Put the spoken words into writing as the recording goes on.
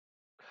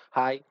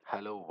Hi,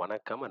 hello,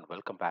 vanakkam, and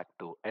welcome back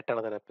to yet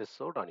another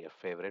episode on your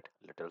favorite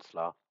Little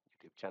Slaw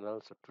YouTube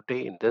channel. So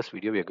today in this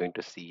video, we are going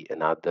to see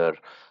another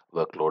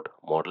workload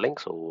modeling.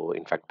 So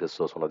in fact, this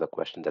was one of the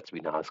questions that's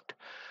been asked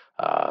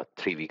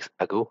 3 weeks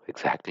ago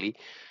exactly.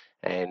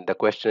 And the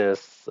question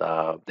is,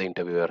 the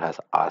interviewer has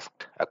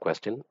asked a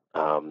question,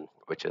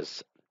 which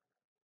is,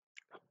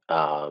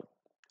 uh,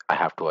 I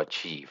have to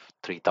achieve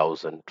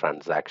 3,000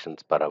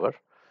 transactions per hour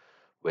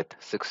with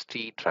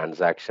 60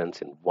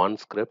 transactions in one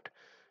script,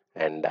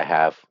 and I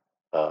have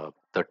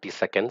 30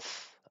 seconds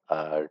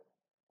uh,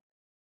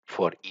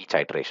 for each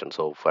iteration.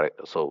 So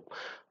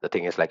the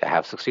thing is, like, I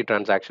have 60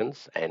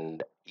 transactions,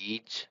 and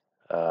each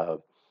uh,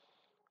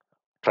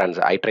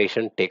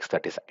 iteration takes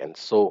 30 seconds.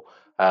 So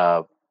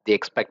the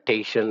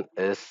expectation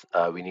is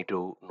we need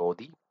to know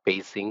the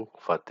pacing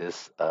for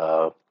this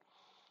uh,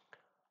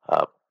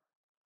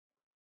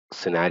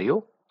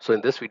 scenario. So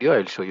in this video,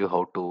 I'll show you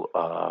how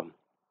to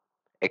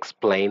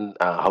explain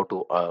how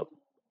to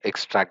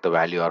extract the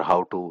value, or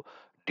how to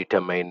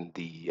determine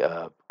the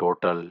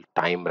total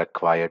time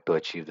required to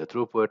achieve the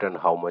throughput, and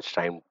how much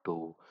time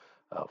to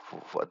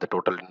for the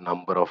total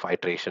number of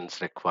iterations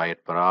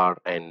required per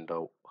hour, and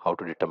how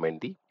to determine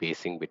the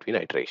pacing between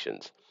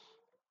iterations.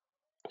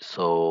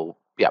 So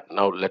yeah,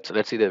 now let's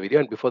see the video.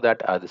 And before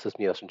that, this is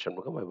me, Ashin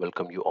Shanmugam. I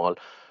welcome you all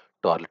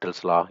to our Little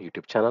Slaw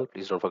YouTube channel.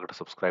 Please don't forget to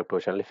subscribe to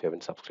our channel if you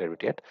haven't subscribed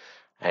it yet.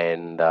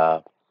 And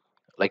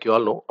like you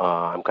all know,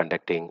 I'm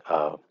conducting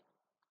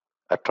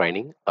a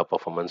training, a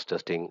performance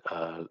testing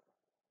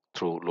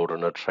through load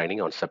runner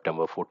training on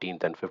September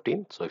 14th and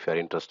 15th. So if you're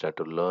interested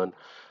to learn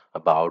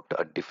about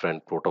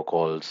different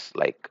protocols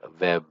like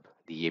web,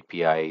 the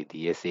API,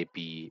 the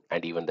SAP,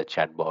 and even the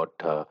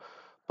chatbot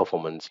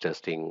performance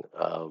testing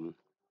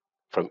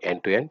from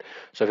end to end.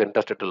 So if you're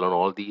interested to learn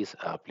all these,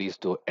 please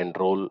do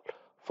enroll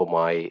for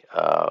my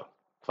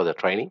for the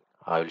training.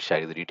 I will share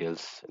you the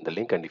details in the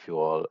link, and if you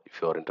are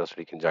interested,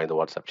 you can join the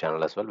WhatsApp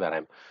channel as well, where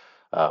I'm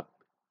uh,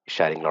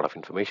 sharing a lot of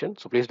information.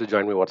 So please do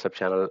join my WhatsApp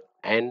channel,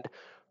 and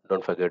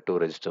don't forget to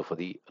register for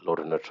the load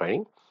runner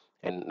training.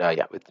 And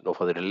yeah, with no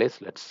further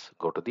delays, let's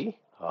go to the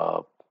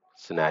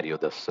scenario,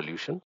 the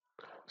solution.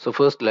 So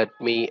first, let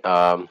me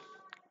uh,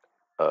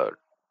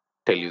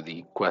 tell you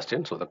the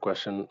question. So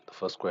the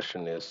first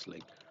question is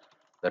like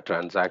the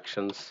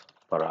transactions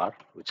per hour,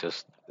 which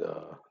is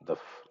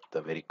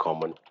the very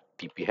common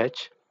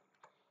TPH,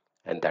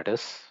 and that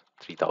is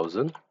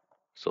 3,000.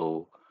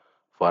 So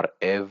for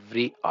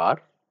every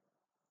hour,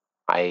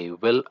 I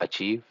will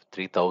achieve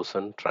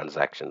 3,000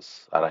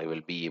 transactions, or I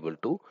will be able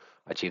to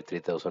achieve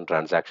 3,000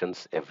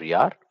 transactions every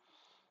hour.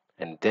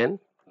 And then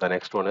the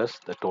next one is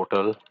the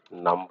total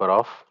number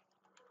of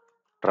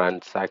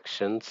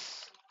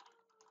transactions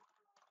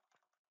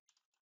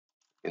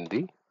in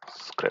the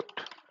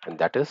script, and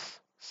that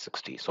is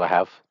 60. So I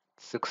have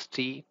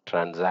 60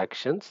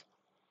 transactions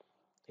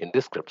in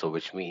this script. So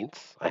which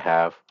means I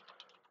have,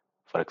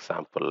 for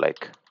example,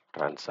 like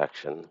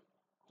transaction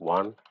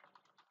 1,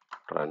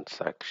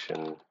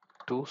 transaction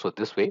 2. So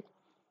this way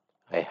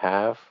I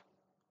have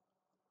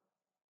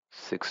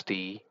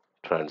 60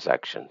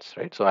 transactions,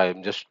 right? So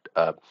I'm just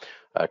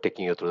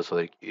taking you through so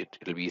that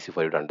it'll be easy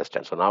for you to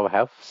understand. So now I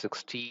have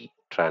 60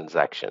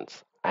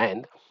 transactions,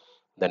 and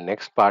the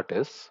next part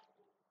is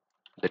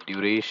the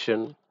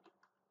duration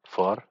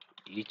for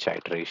each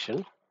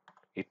iteration.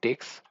 It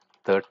takes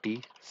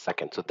 30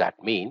 seconds. So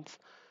that means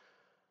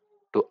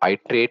to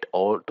iterate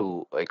or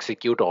to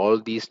execute all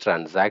these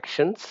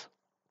transactions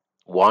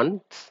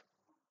once,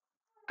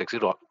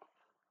 to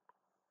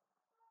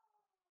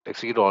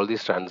execute all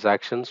these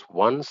transactions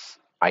once,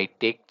 I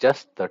take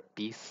just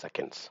 30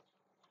 seconds.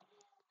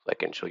 So I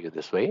can show you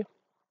this way.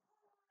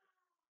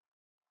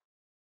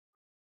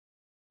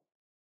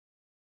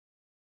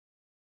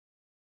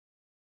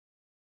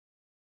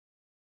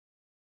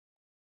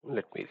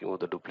 Let me remove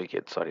the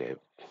duplicate. Sorry,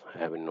 I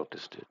haven't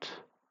noticed it.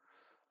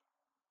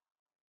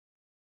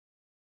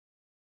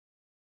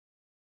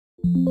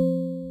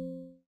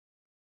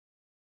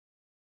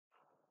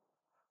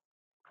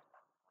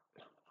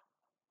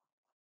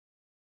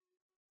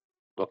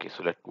 Okay,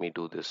 so let me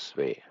do this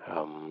way.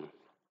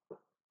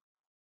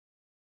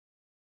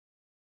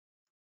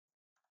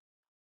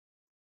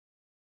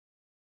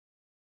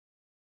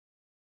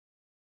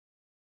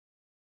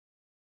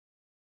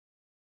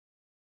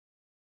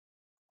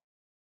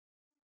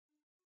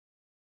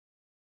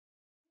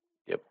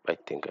 Yep, I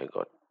think I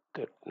got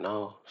it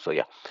now. So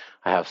yeah,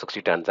 I have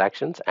 60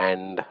 transactions,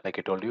 and like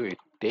I told you, it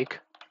take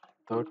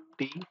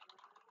 30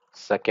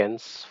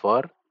 seconds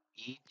for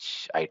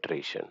each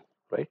iteration,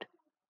 right?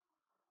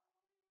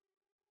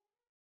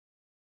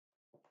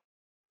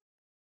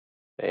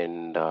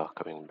 And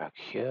coming back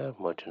here,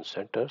 merchant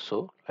center.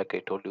 So like I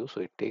told you,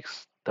 so it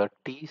takes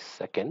 30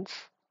 seconds.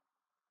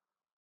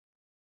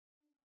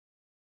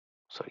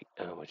 Sorry,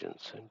 merchant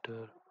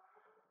center.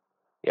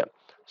 Yeah.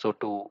 So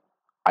to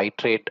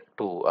iterate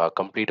to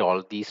complete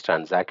all these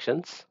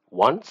transactions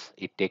once,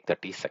 it take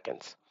 30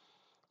 seconds.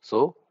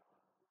 So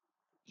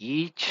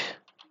each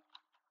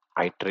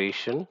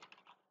iteration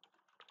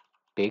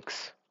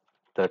takes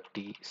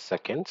 30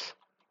 seconds,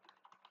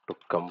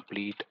 to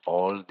complete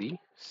all the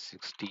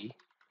 60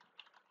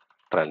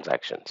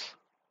 transactions.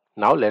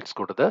 Now let's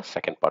go to the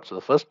second part. So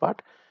the first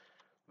part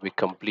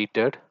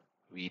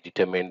we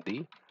determined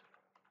the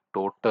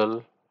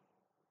total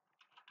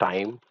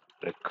time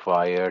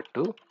required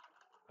to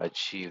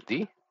achieve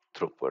the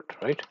throughput,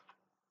 right?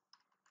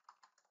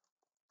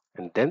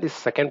 And then the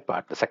second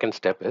part, the second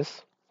step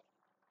is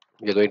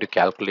we are going to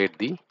calculate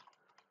the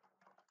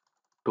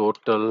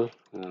total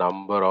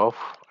number of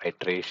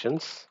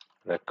iterations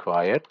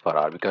required per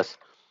hour, because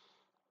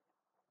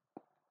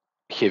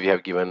here we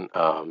have given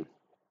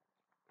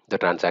the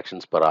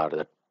transactions per hour.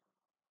 The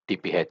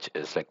TPH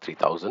is like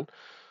 3000.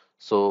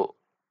 So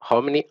how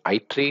many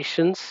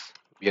iterations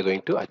we are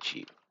going to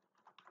achieve?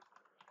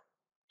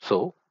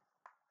 So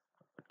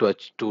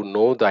to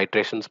know the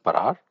iterations per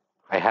hour,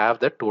 I have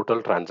the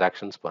total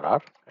transactions per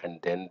hour and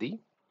then the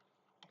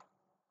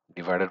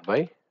divided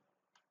by,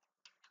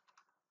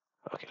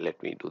 okay,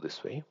 let me do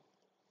this way,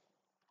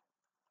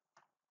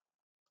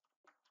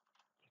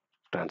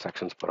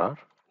 transactions per hour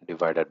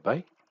divided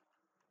by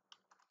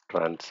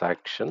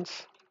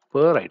transactions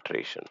per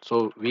iteration.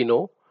 So we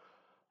know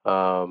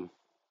um,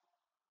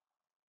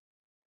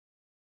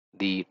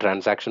 the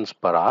transactions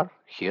per hour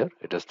here,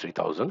 it is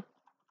 3000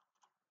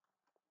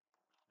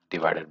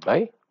 divided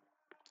by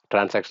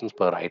transactions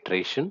per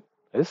iteration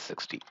is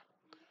 60.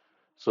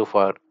 So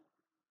for,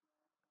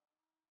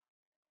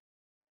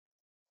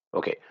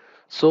 okay,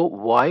 so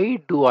why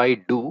do I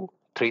do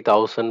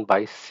 3000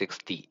 by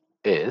 60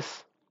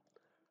 is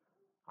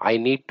I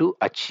need to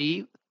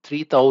achieve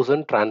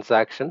 3000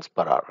 transactions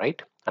per hour, right?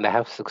 And I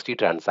have 60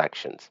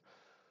 transactions.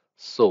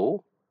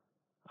 So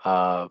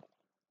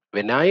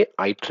when I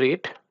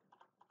iterate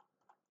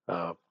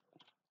uh,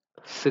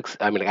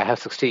 I have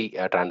 60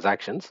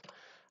 transactions,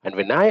 and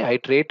when I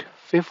iterate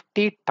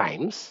 50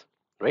 times,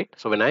 right?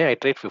 So when I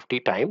iterate 50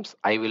 times,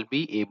 I will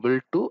be able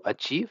to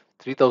achieve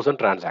 3000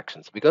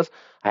 transactions because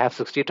I have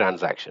 60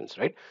 transactions,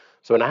 right?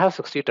 So when I have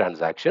 60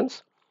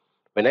 transactions,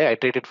 when I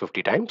iterate it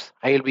 50 times,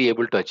 I will be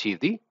able to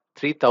achieve the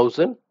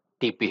 3000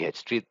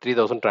 TPH,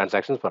 3000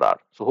 transactions per hour.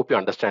 So hope you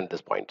understand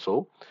this point.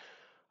 So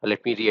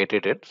let me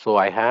reiterate it. So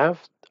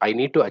I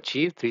need to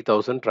achieve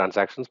 3000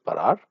 transactions per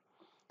hour,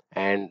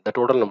 and the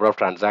total number of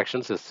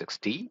transactions is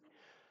 60.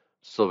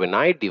 So when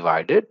I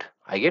divide it,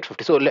 I get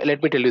 50. So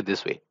let me tell you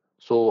this way.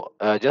 So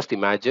just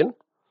imagine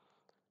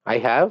I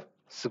have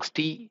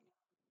 60,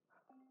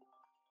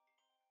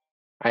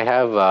 I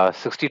have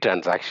 60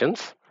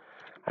 transactions,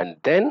 and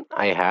then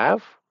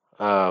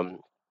um,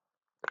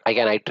 I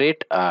can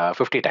iterate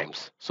 50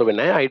 times. So when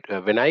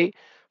I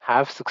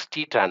have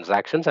 60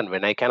 transactions and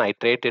when I can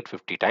iterate it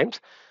 50 times,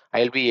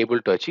 I'll be able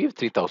to achieve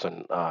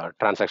 3000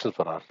 transactions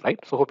per hour, right?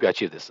 So hope you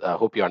achieve this.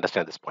 Hope you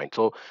understand this point.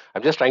 So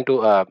I'm just trying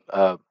to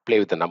play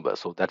with the numbers.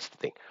 So that's the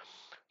thing.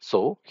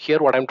 So here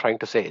what I'm trying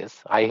to say is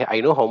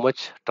I know how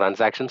much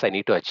transactions I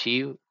need to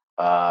achieve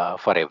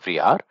for every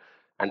hour,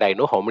 and I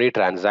know how many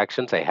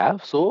transactions I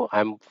have. So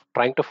I'm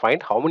trying to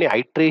find how many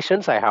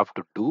iterations I have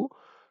to do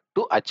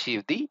to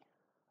achieve the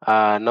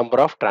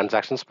number of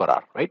transactions per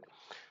hour, right?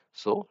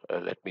 So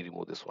let me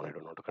remove this one. I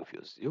don't want to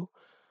confuse you.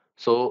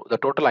 So the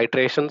total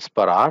iterations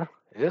per hour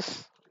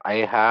is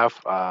I have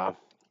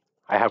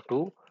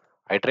to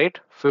iterate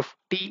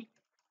 50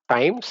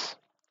 times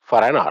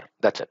for an hour.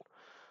 That's it.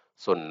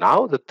 So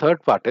now the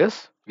third part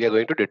is we are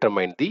going to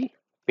determine the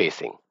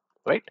pacing,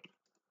 right?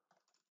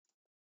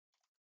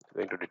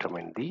 We're going to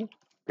determine the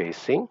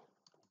pacing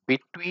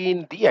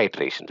between the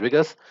iterations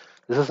because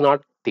this is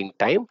not think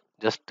time.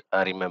 Just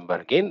remember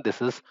again,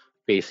 this is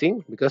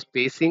pacing because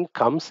pacing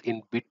comes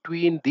in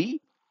between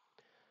the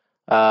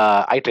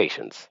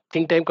iterations.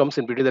 Think time comes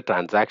in between the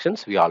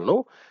transactions, we all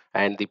know,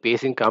 and the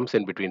pacing comes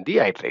in between the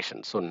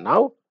iterations. So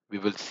now we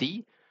will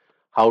see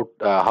how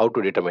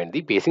to determine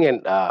the pacing.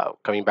 And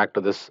coming back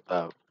to this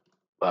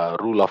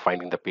rule of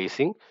finding the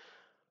pacing,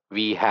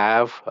 we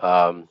have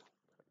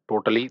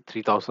totally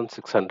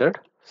 3600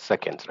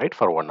 seconds, right,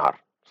 for 1 hour.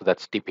 So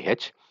that's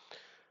TPH.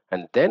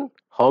 And then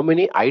how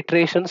many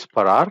iterations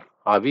per hour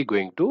are we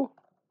going to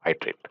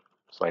iterate?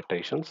 So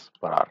iterations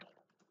per hour.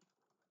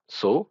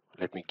 So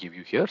let me give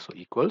you here. So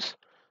equals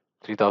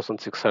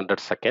 3600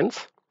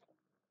 seconds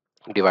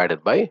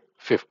divided by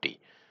 50,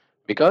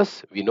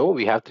 because we know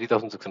we have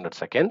 3600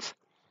 seconds,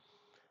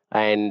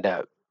 and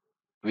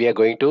we are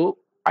going to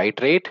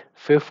iterate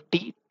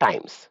 50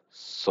 times.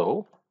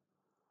 So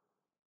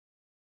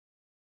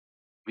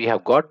we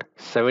have got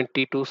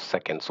 72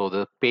 seconds. So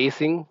the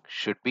pacing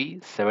should be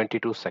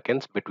 72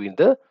 seconds between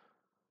the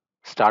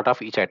start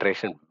of each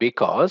iteration,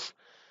 because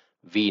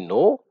we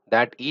know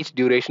that each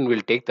duration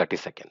will take 30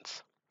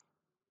 seconds,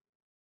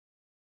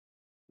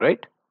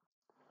 right?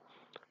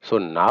 So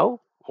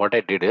now what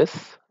I did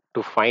is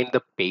to find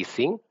the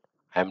pacing,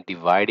 I'm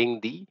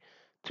dividing the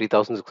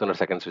 3600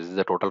 seconds, which is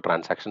the total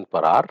transactions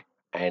per hour,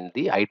 and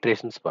the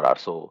iterations per hour.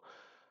 So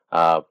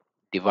uh,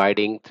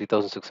 dividing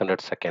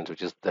 3600 seconds,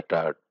 which is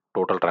the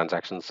total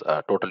transactions,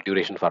 total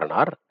duration for an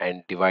hour,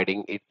 and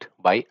dividing it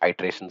by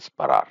iterations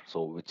per hour.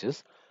 So which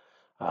is,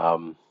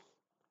 um,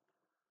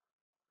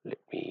 let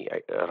me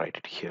write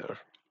it here.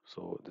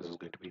 So this is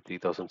going to be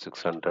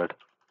 3600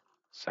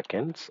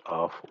 seconds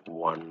of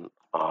 1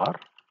 hour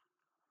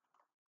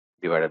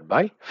divided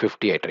by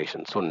 50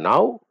 iterations. So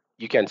now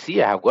you can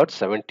see I have got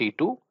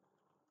 72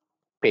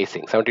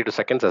 pacing, 72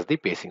 seconds as the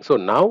pacing. So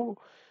now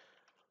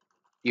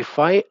if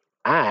I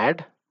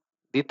add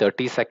the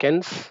 30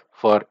 seconds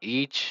for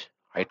each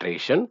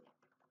iteration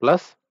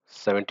plus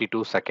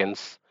 72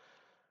 seconds,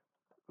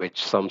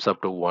 which sums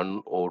up to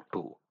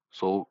 102.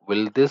 So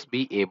will this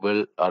be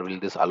able, or will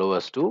this allow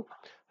us to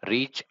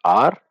reach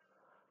our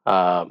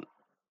um,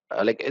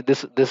 like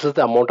this is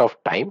the amount of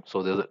time.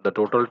 So the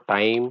total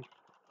time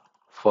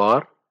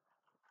for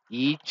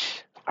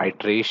each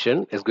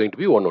iteration is going to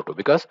be 102,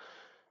 because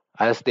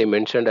as they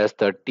mentioned as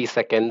 30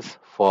 seconds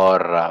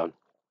for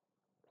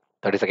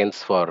 30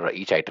 seconds for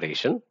each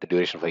iteration, the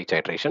duration for each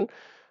iteration.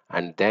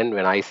 And then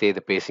when I say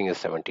the pacing is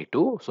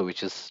 72, so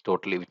which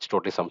totally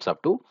sums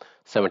up to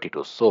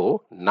 72.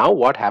 So now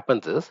what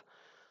happens is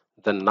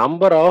the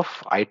number of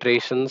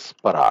iterations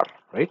per hour,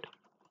 right?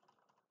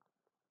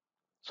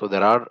 So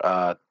there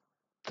are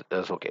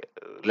that's okay.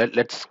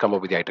 Let's come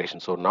up with the iteration.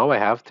 So now I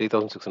have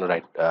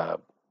 3600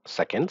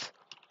 seconds,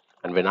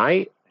 and when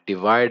I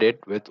divide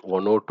it with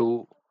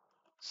 102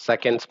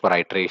 seconds per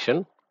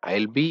iteration,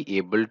 I'll be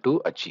able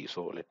to achieve.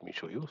 So let me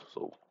show you.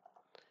 So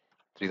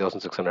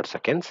 3600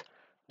 seconds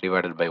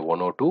divided by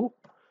 102,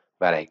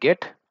 where I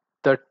get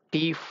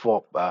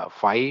 34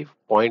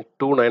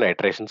 5.29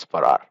 iterations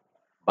per hour.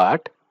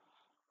 But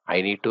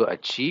I need to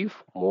achieve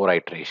more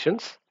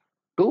iterations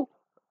to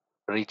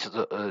reach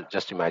the,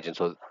 just imagine.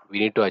 So we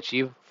need to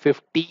achieve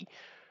 50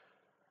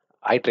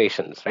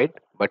 iterations, right?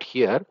 But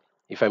here,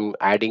 if I'm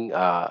adding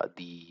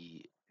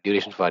the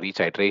duration for each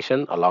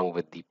iteration along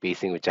with the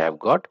pacing which I have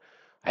got,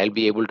 I'll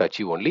be able to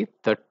achieve only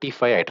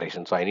 35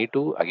 iterations. So I need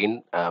to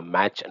again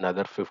match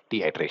another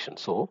 50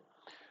 iterations. So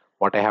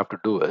what I have to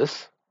do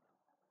is,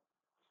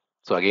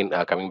 so again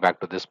coming back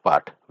to this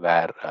part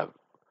where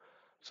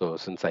so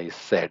since I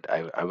said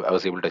I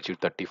was able to achieve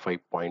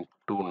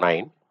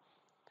 35.29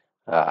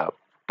 uh,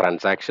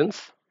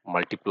 transactions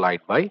multiplied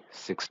by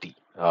 60,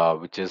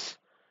 which is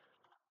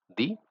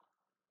the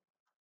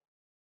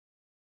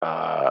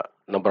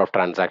number of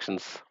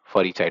transactions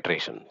for each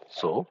iteration.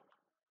 So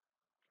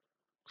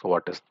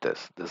what is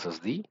this? This is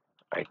the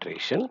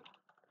iteration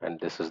and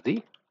this is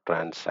the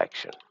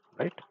transaction,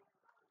 right?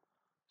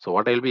 So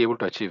what I'll be able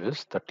to achieve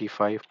is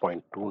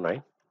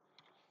 35.29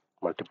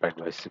 multiplied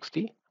by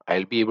 60.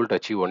 I'll be able to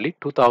achieve only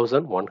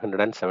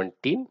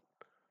 2117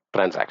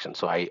 transactions.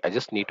 So I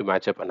just need to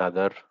match up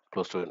another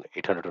close to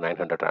 800 to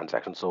 900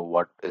 transactions. So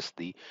what is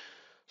the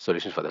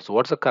solution for this? So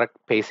what's the correct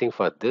pacing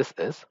for this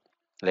is,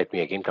 let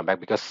me again come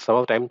back, because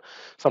sometimes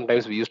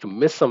we used to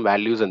miss some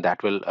values and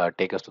that will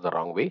take us to the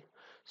wrong way.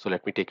 So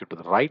let me take you to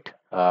the right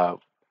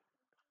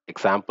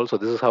example. So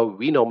this is how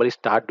we normally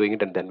start doing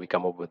it and then we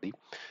come up with the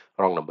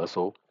wrong number.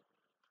 So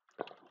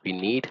we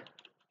need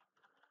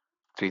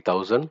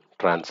 3000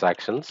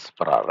 transactions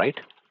per hour, right?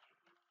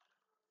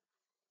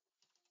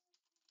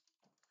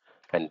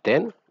 And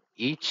then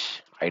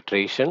each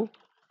iteration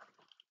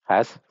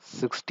has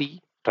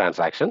 60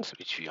 transactions,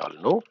 which we all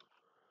know.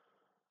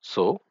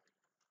 So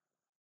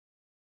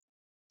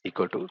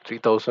equal to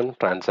 3000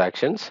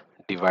 transactions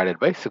divided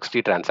by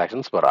 60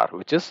 transactions per hour,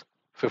 which is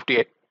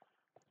 58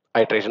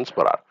 iterations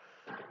per hour.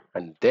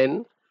 And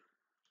then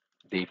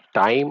the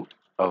time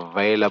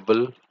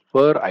available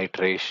per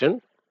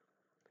iteration,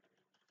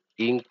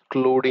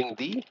 including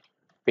the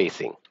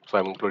pacing. So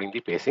I'm including the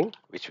pacing,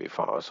 which we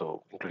found.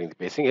 So including the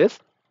pacing is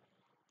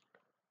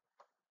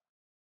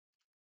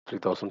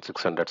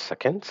 3600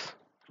 seconds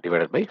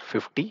divided by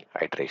 50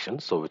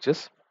 iterations. So which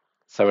is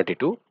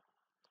 72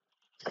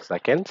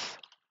 seconds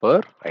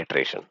per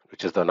iteration,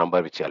 which is the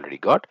number which you already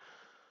got.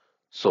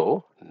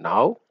 So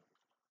now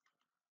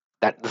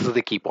that this is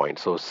the key point.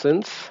 So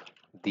since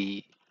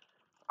the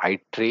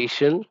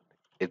iteration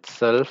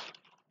itself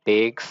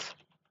takes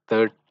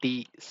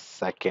 30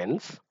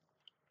 seconds,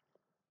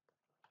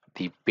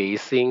 the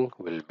pacing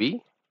will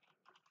be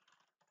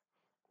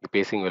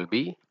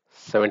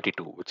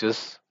 72, which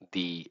is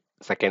the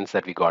seconds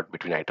that we got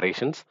between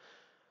iterations,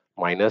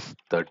 minus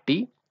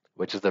 30,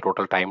 which is the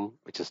total time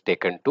which is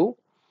taken to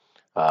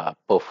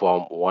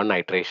perform one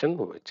iteration,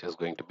 which is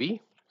going to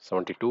be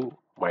 72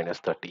 minus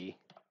 30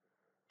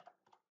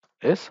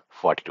 is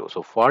 42.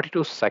 So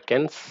 42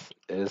 seconds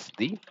is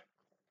the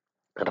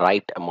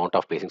right amount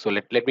of pacing. So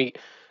let me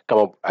come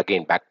up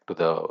again back to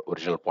the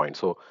original point.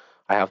 So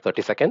I have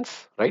 30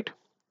 seconds, right?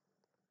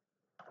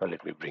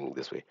 Let me bring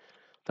this way.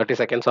 30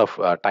 seconds of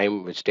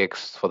time which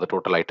takes for the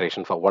total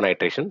iteration for one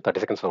iteration, 30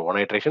 seconds for one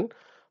iteration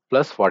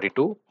plus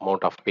 42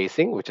 amount of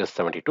pacing, which is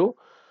 72.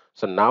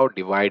 So now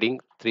dividing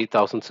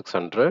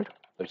 3600,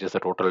 which is the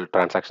total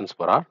transactions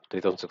per hour,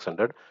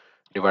 3600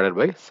 divided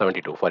by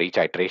 72 for each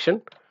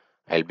iteration,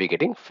 I'll be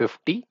getting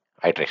 50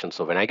 iterations.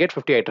 So when I get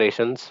 50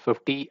 iterations,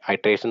 50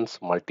 iterations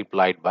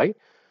multiplied by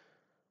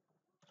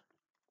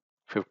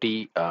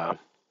 50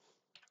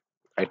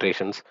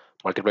 iterations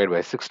multiplied by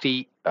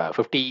 60,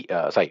 50,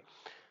 sorry,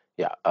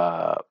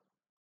 yeah,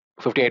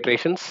 50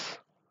 iterations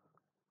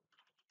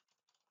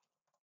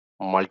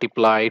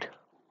multiplied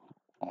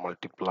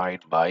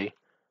by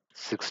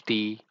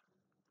 60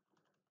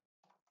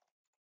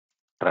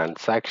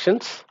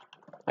 transactions,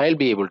 I'll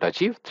be able to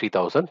achieve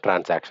 3000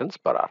 transactions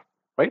per hour.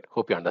 Right?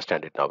 Hope you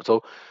understand it now.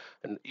 So,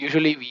 and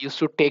usually we used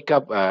to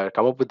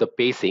come up with the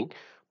pacing,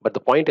 but the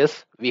point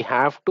is we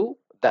have to.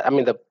 That, I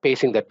mean, the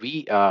pacing that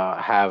we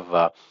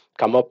have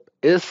come up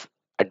is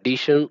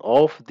addition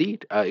of the.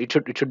 It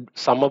should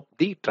sum up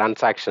the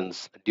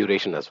transactions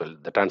duration as well,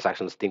 the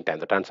transactions think time,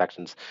 the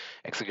transactions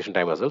execution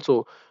time as well.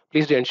 So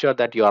please do ensure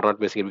that you are not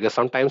missing it, because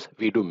sometimes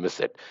we do miss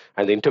it,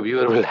 and the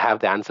interviewer will have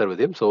the answer with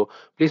him. So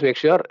please make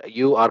sure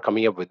you are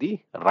coming up with the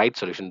right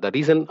solution. The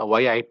reason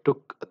why I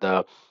took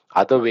the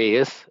other way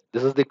is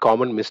this is the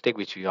common mistake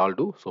which we all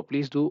do. So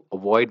please do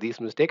avoid these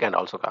mistake and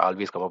also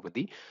always come up with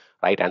the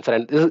right answer.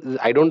 And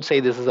I don't say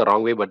this is a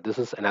wrong way, but this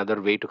is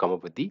another way to come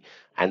up with the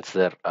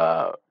answer,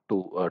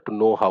 to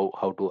know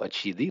how to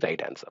achieve the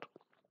right answer.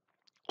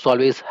 So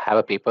always have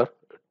a paper,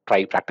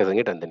 try practicing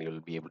it, and then you'll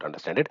be able to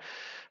understand it.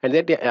 And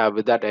then, yeah,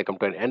 with that, I come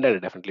to an end, and I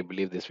definitely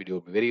believe this video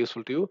will be very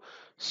useful to you.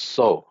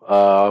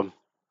 So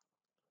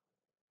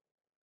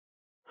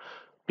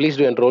please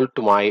do enroll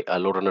to my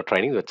load runner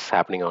training that's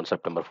happening on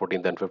September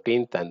 14th and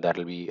 15th, and that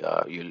will be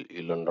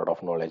you'll learn a lot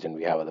of knowledge, and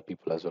we have other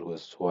people as well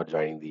who are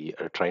joining the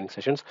training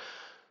sessions.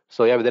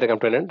 So yeah, with that I come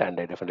to an end, and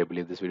I definitely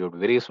believe this video will be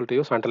very useful to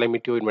you. So until I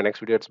meet you in my next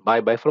video, it's bye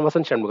bye from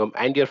Vasan Shanmugam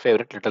and your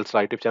favorite Little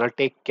Star YouTube channel.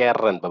 Take care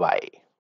and bye bye.